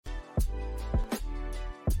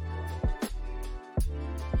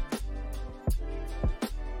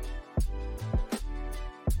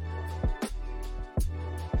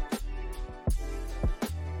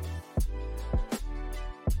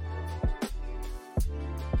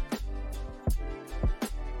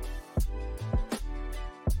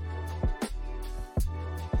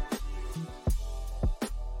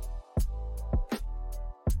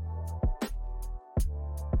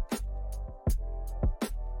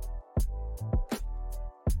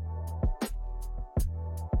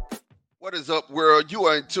What is up, world? You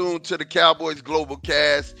are in tune to the Cowboys Global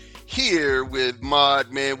Cast here with Mod,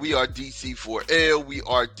 man. We are DC4L. We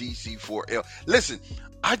are DC4L. Listen,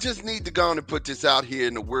 I just need to go on and put this out here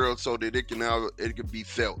in the world so that it can be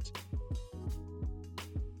felt.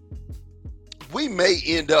 We may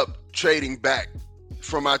end up trading back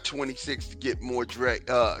from our 26 to get more trade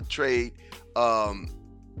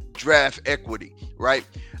draft equity, right?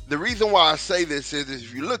 The reason why I say this is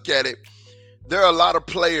if you look at it, there are a lot of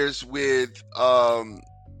players with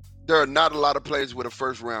there are not a lot of players with a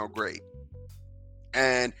first round grade.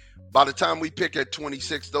 And by the time we pick at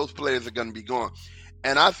 26, those players are going to be gone.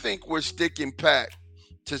 And I think we're sticking pat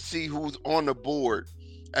to see who's on the board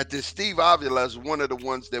at this. Steve Avila is one of the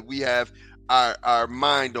ones that we have our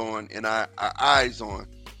mind on and our eyes on.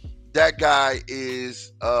 That guy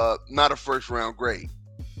is not a first round grade.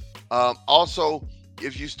 Also,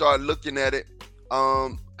 if you start looking at it,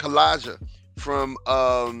 Kalaja from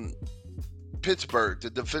Pittsburgh,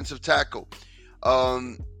 the defensive tackle.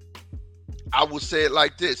 I will say it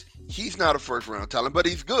like this. He's not a first round talent, but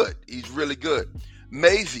he's good. He's really good.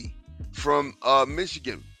 Maisie from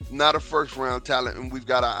Michigan, not a first round talent, and we've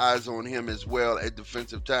got our eyes on him as well at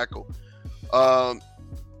defensive tackle.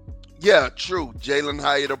 Yeah, true. Jalen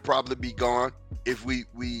Hyatt will probably be gone if we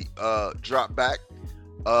drop back.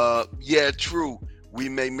 Yeah, true. We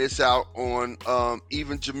may miss out on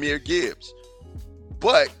even Jahmyr Gibbs.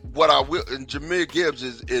 But what I will, and Jahmyr Gibbs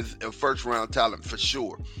is a first round talent for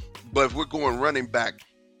sure. But if we're going running back,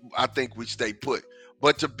 I think we stay put.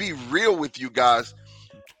 But to be real with you guys,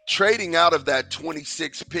 trading out of that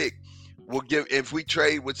 26 pick will give, if we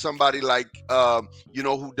trade with somebody like,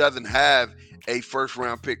 who doesn't have a first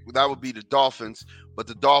round pick, that would be the Dolphins. But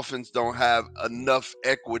the Dolphins don't have enough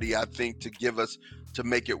equity, I think, to give us, to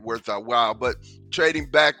make it worth our while. But trading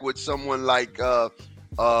back with someone like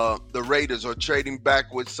the Raiders, or trading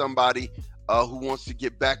back with somebody who wants to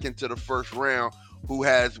get back into the first round,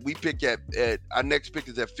 we pick at our next pick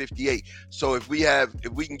is at 58. So if we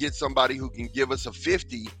can get somebody who can give us a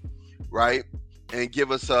 50, right, and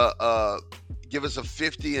give us a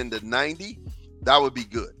 50 and a 90, that would be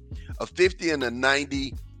good. A 50 and a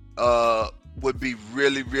 90 would be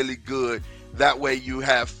really, really good. That way you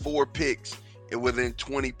have 4 picks within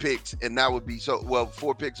 20 picks, and that would be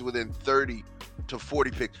 4 picks within 30 to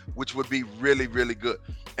 40 picks, which would be really, really good.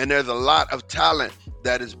 And there's a lot of talent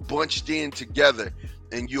that is bunched in together,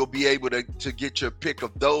 and you'll be able to get your pick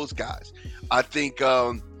of those guys. I think,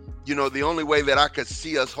 the only way that I could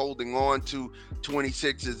see us holding on to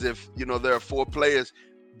 26 is if, there are 4 players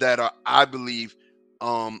that are, I believe,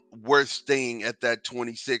 worth staying at that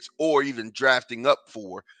 26 or even drafting up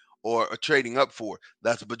for or trading up for.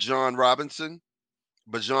 That's Bijan Robinson.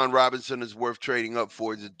 Bijan Robinson is worth trading up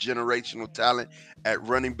for. He's a generational talent at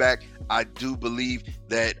running back. I do believe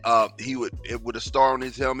that with a star on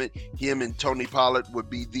his helmet, him and Tony Pollard would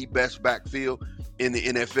be the best backfield in the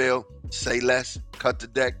NFL. Say less, cut the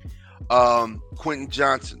deck. Quentin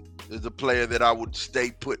Johnson is a player that I would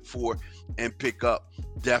stay put for and pick up.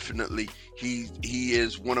 Definitely. He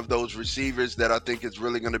is one of those receivers that I think is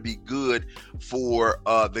really going to be good for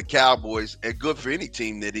the Cowboys, and good for any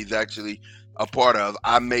team that he's actually a part of.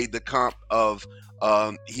 I made the comp of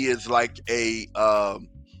he is like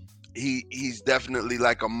he's definitely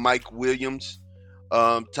like a Mike Williams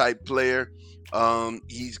type player.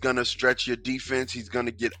 He's gonna stretch your defense. He's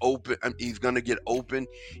gonna get open. He's gonna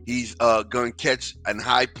catch an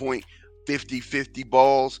high point 50-50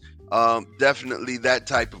 balls. Definitely that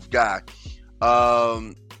type of guy.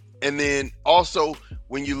 And then also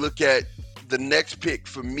when you look at the next pick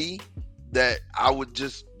for me, that I would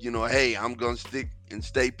just, hey, I'm going to stick and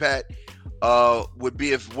stay pat, would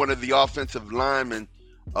be if one of the offensive linemen,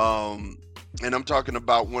 and I'm talking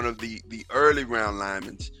about one of the early round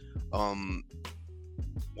linemen,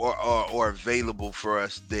 or available for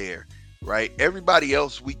us there, right? Everybody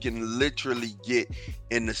else we can literally get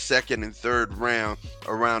in the second and third round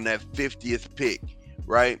around that 50th pick,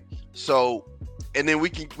 right? So, and then we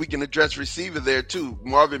can address receiver there too.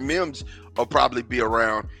 Marvin Mims will probably be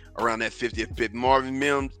around that 50th pick. Marvin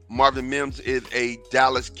Mims is a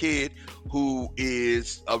Dallas kid who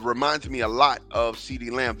is reminds me a lot of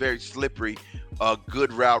CeeDee Lamb. Very slippery,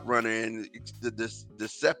 good route runner, and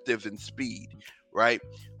deceptive in speed, right?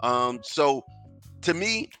 So to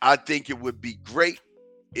me, I think it would be great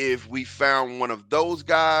if we found one of those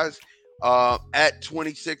guys at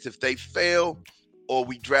 26. If they fail, or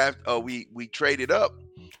we draft, we trade it up.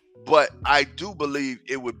 But I do believe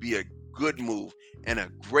it would be a good move and a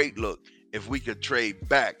great look if we could trade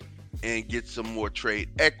back and get some more trade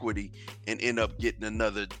equity and end up getting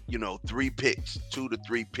another, 2 to 3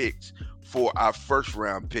 picks for our first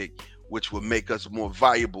round pick, which will make us more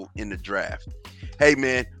valuable in the draft. Hey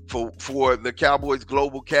man, for the Cowboys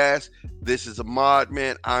Global Cast, this is Ahmad,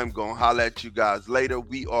 man. I'm gonna holler at you guys later.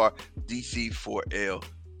 We are DC4L.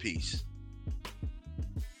 Peace.